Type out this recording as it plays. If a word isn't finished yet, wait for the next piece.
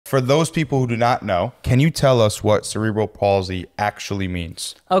for those people who do not know, can you tell us what cerebral palsy actually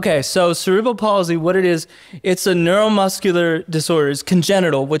means? Okay, so cerebral palsy, what it is, it's a neuromuscular disorder. It's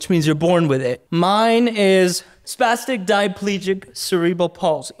congenital, which means you're born with it. Mine is spastic diplegic cerebral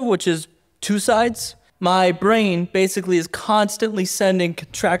palsy, which is two sides. My brain basically is constantly sending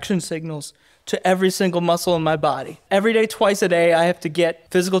contraction signals to every single muscle in my body. Every day, twice a day, I have to get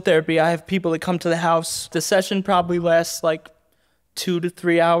physical therapy. I have people that come to the house. The session probably lasts like 2 to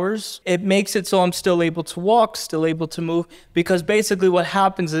 3 hours. It makes it so I'm still able to walk, still able to move, because basically what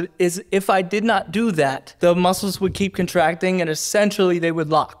happens is if I did not do that, the muscles would keep contracting and essentially they would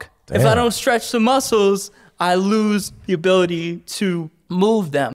lock. Damn. If I don't stretch the muscles, I lose the ability to move them.